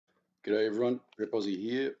G'day everyone, Rep Aussie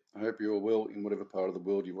here. I hope you're all well in whatever part of the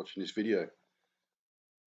world you're watching this video.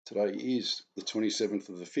 Today is the 27th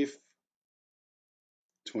of the 5th,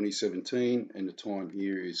 2017, and the time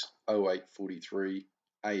here is 08:43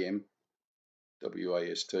 AM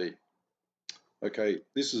WAST. Okay,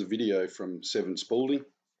 this is a video from Spalding,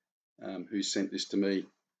 who sent this to me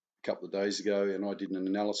a couple of days ago, and I did an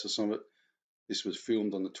analysis of it. This was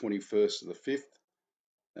filmed on the 21st of the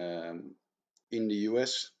 5th in the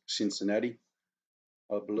US, Cincinnati,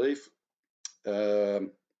 I believe.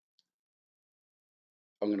 I'm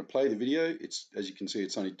going to play the video. It's, as you can see,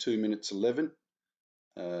 it's only 2 minutes 11.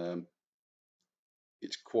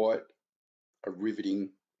 It's quite a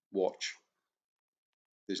riveting watch.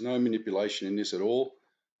 There's no manipulation in this at all,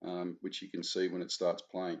 which you can see when it starts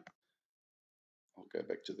playing. I'll go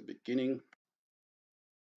back to the beginning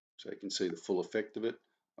so you can see the full effect of it.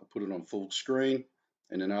 I'll put it on full screen,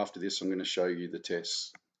 and then after this I'm going to show you the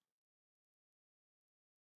tests.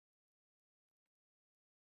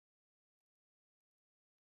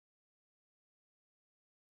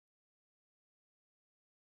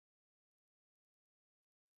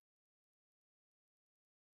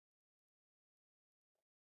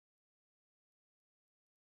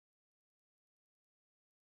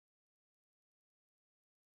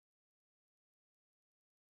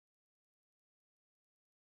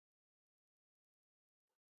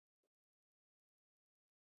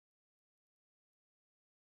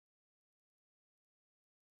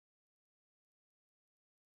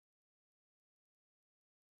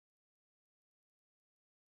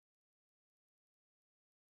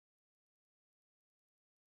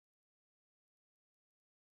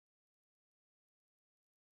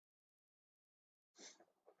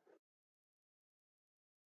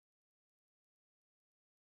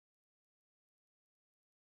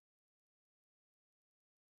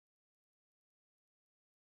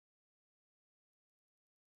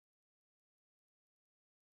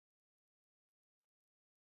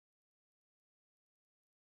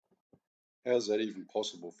 How's that even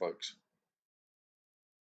possible, folks?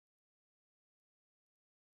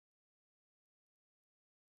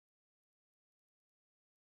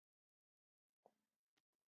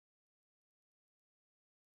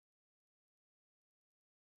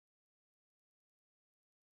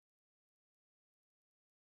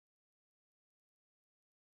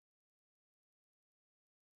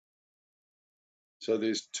 So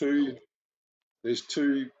there's two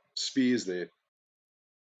spheres there.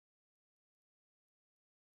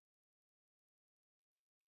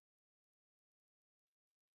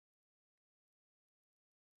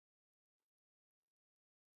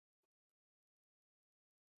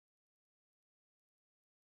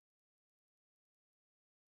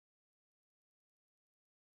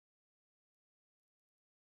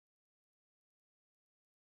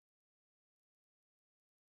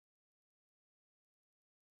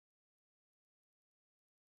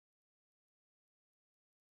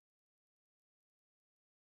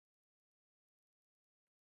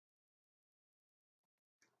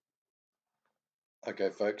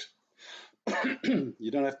 Okay, folks.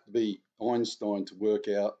 You don't have to be Einstein to work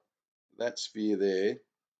out that sphere there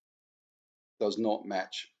does not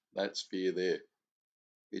match that sphere there.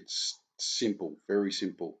 It's simple, very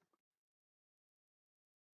simple.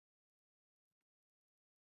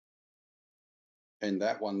 And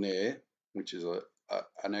that one there, which is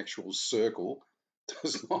an actual circle,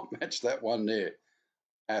 does not match that one there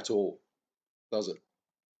at all, does it?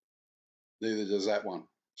 Neither does that one.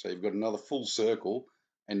 So you've got another full circle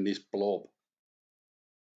and this blob.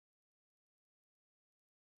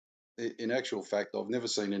 In actual fact, I've never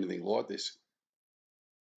seen anything like this.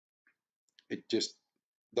 It just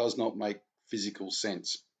does not make physical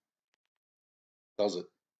sense, does it?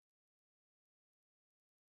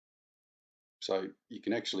 So you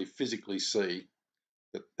can actually physically see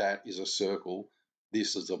that that is a circle,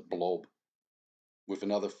 this is a blob with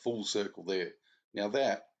another full circle there. Now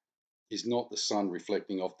that is not the sun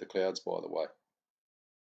reflecting off the clouds, by the way.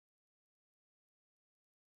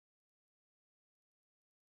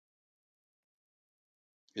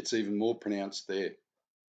 It's even more pronounced there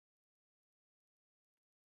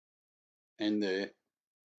and there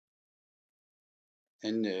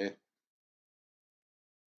and there.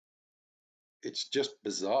 It's just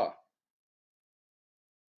bizarre.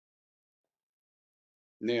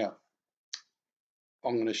 Now,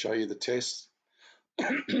 I'm going to show you the test,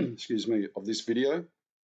 excuse me, of this video.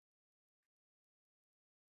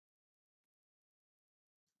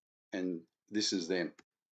 And this is them.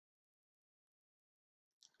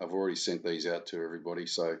 I've already sent these out to everybody.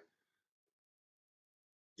 So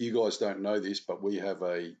you guys don't know this, but we have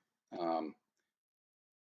a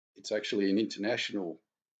It's actually an international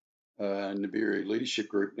Nibiru leadership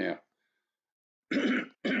group now.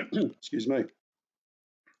 Excuse me,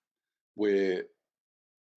 where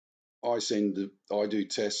I do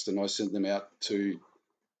tests and I send them out to,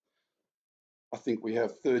 I think we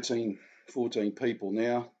have 13, 14 people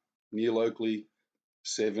now, near locally,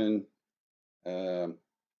 7, a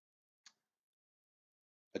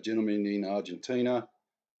gentleman in Argentina.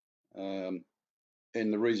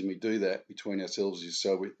 And the reason we do that between ourselves is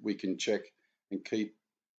so we can check and keep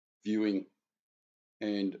viewing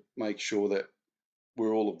and make sure that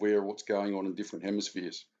we're all aware of what's going on in different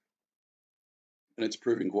hemispheres. And it's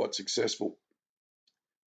proving quite successful.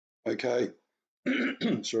 Okay,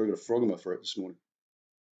 sorry, I got a frog in my throat this morning.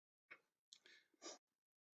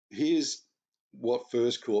 Here's what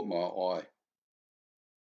first caught my eye.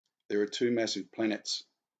 There are two massive planets,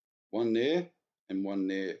 one there and one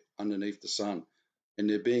there underneath the sun, and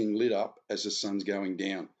they're being lit up as the sun's going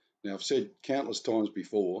down. Now, I've said countless times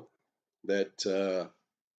before that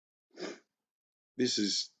this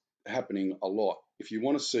is happening a lot. If you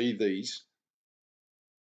want to see these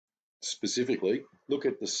specifically, look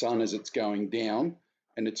at the sun as it's going down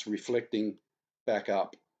and it's reflecting back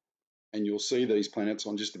up, and you'll see these planets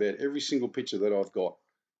on just about every single picture that I've got,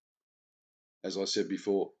 as I said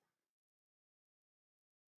before.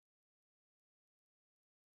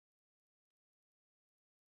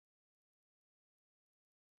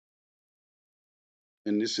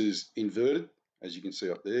 And this is inverted, as you can see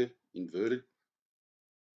up there, inverted.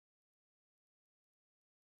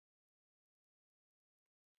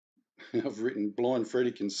 I've written blind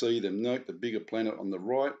Freddy can see them. Note the bigger planet on the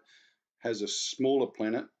right has a smaller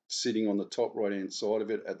planet sitting on the top right hand side of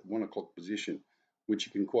it at the 1 o'clock position, which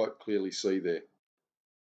you can quite clearly see there.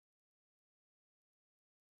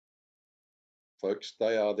 Folks,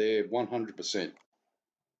 they are there 100%.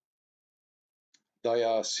 They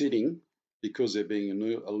are sitting, because they're being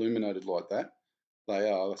illuminated like that, they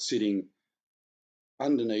are sitting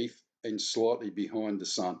underneath and slightly behind the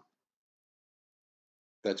sun.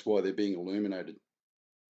 That's why they're being illuminated.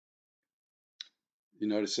 You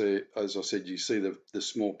notice there, as I said, you see the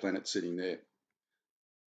small planet sitting there.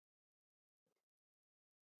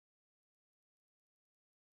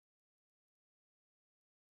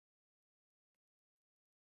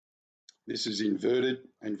 This is inverted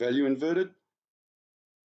and value inverted.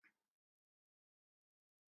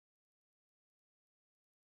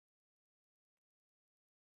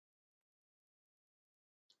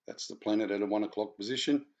 That's the planet at a 1 o'clock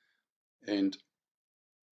position. And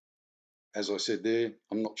as I said there,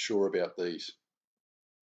 I'm not sure about these.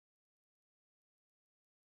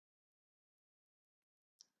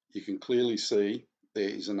 You can clearly see there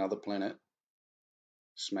is another planet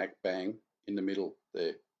smack bang in the middle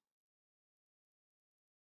there.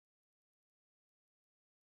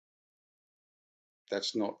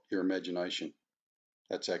 That's not your imagination.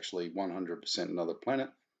 That's actually 100% another planet.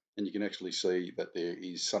 And you can actually see that there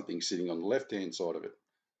is something sitting on the left-hand side of it.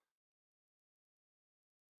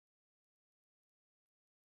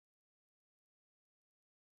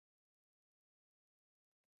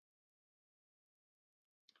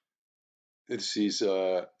 This is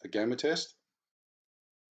a gamma test.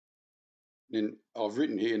 And I've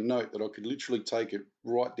written here, note that I could literally take it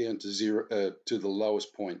right down to zero, to the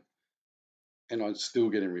lowest point, and I'm still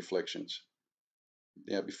getting reflections.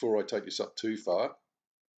 Now, before I take this up too far,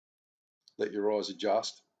 let your eyes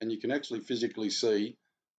adjust, and you can actually physically see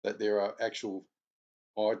that there are actual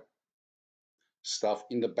eye stuff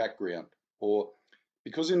in the background, or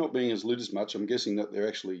because they're not being as lit as much, I'm guessing that they're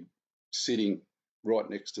actually sitting right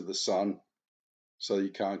next to the sun, so you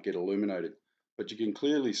can't get illuminated. But you can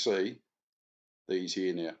clearly see these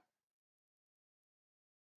here now.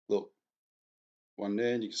 Look, one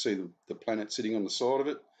there, and you can see the planet sitting on the side of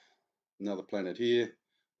it. Another planet here.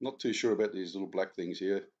 Not too sure about these little black things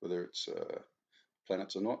here, whether it's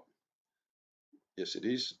planets or not. Yes, it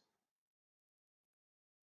is.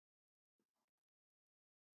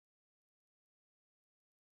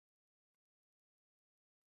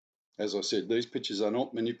 As I said, these pictures are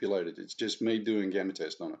not manipulated. It's just me doing gamma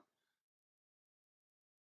test on it.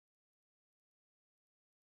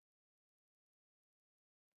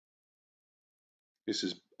 This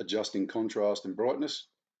is adjusting contrast and brightness.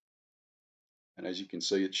 And as you can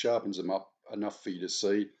see, it sharpens them up enough for you to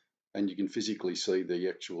see, and you can physically see the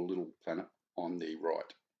actual little planet on the right.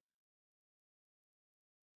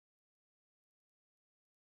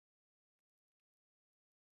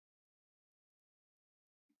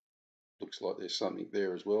 Looks like there's something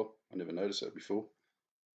there as well. I never noticed that before.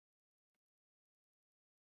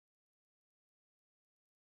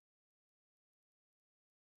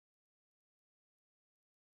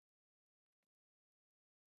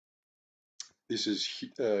 This is hue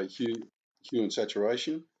and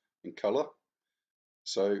saturation and color.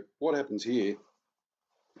 So what happens here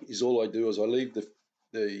is all I do is I leave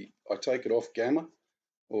I take it off gamma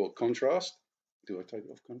or contrast. Do I take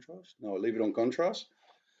it off contrast? No, I leave it on contrast.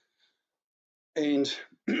 And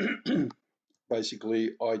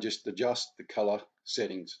basically I just adjust the color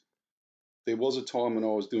settings. There was a time when I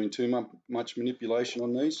was doing too much manipulation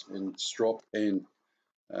on these, and Strop and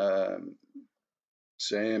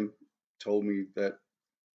Sam told me that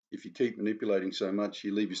if you keep manipulating so much,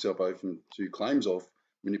 you leave yourself open to claims of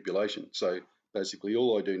manipulation. So basically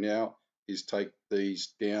all I do now is take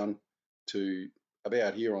these down to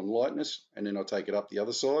about here on lightness, and then I take it up the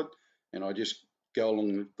other side and I just go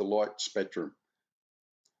along the light spectrum,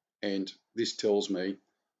 and this tells me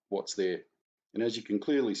what's there. And as you can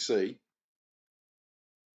clearly see,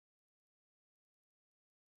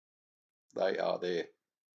 they are there.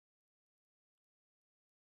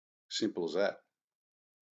 Simple as that.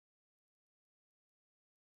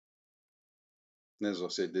 And as I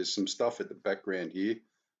said, there's some stuff at the background here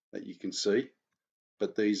that you can see,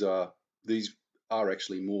 but these are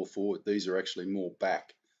actually more forward. These are actually more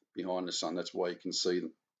back behind the sun. That's why you can see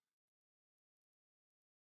them.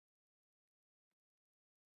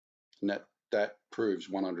 And that proves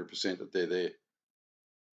 100% that they're there.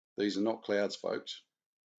 These are not clouds, folks,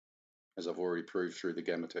 as I've already proved through the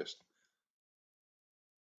gamma test.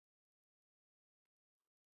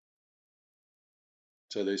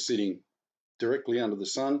 So they're sitting directly under the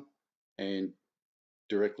sun and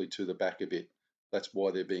directly to the back of it. That's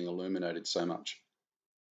why they're being illuminated so much.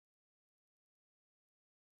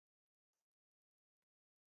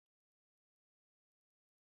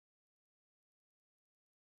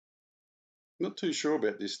 Not too sure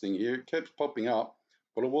about this thing here. It kept popping up,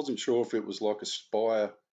 but I wasn't sure if it was like a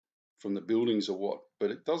spire from the buildings or what,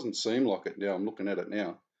 but it doesn't seem like it now. I'm looking at it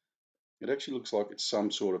now. It actually looks like it's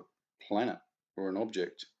some sort of planet or an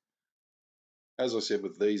object. As I said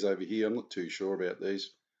with these over here, I'm not too sure about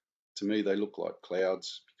these. To me, they look like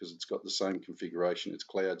clouds because it's got the same configuration. It's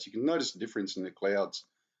clouds. You can notice the difference in the clouds.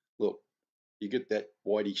 Look, you get that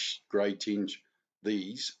whitish grey tinge.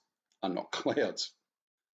 These are not clouds.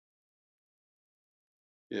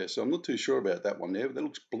 Yeah, so I'm not too sure about that one there, but that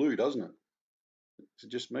looks blue, doesn't it? Is it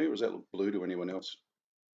just me, or does that look blue to anyone else?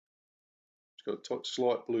 It's got a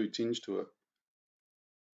slight blue tinge to it.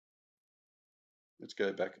 Let's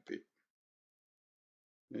go back a bit.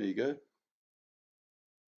 There you go.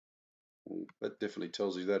 Well, that definitely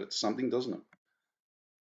tells you that it's something, doesn't it?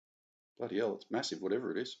 Bloody hell, it's massive,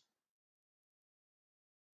 whatever it is.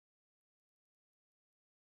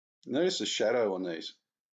 Notice the shadow on these,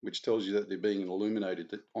 which tells you that they're being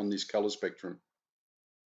illuminated on this color spectrum.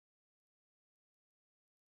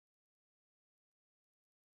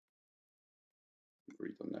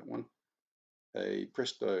 Breathe on that one. Hey,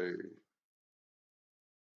 presto.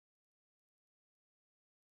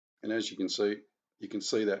 And as you can see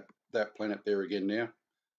that planet there again now.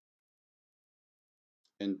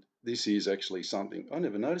 And this is actually something, I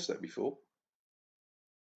never noticed that before.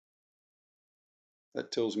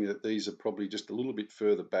 That tells me that these are probably just a little bit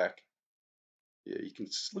further back. Yeah, you can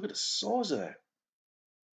look at the size of that.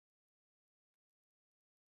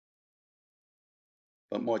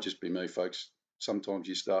 But it might just be me, folks. Sometimes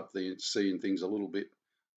you start seeing things a little bit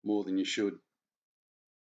more than you should.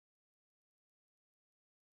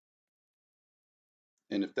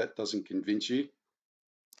 And if that doesn't convince you,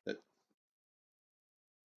 that,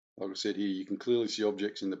 like I said here, you can clearly see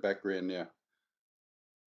objects in the background now.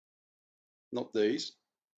 Not these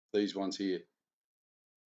ones here.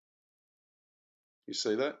 You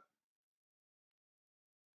see that?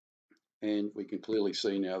 And we can clearly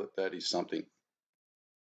see now that that is something.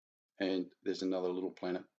 And there's another little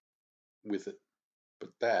planet with it. But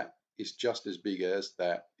that is just as big as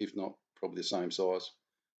that, if not probably the same size.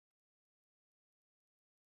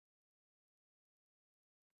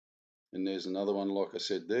 And there's another one, like I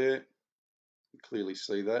said there. You clearly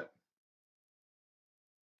see that.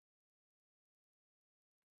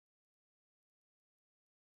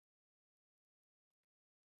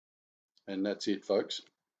 And that's it, folks.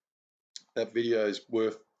 That video is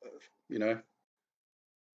worth,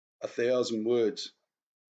 1,000 words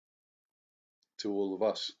to all of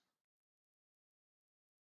us.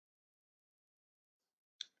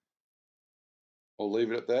 I'll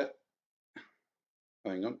leave it at that.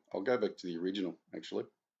 Hang on, I'll go back to the original, actually.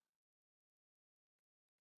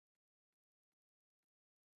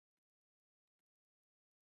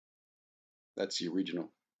 That's the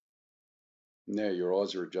original. Now your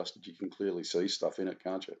eyes are adjusted, you can clearly see stuff in it,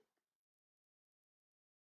 can't you?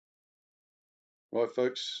 Right,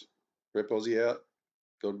 folks, Rep Aussie out.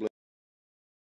 God bless.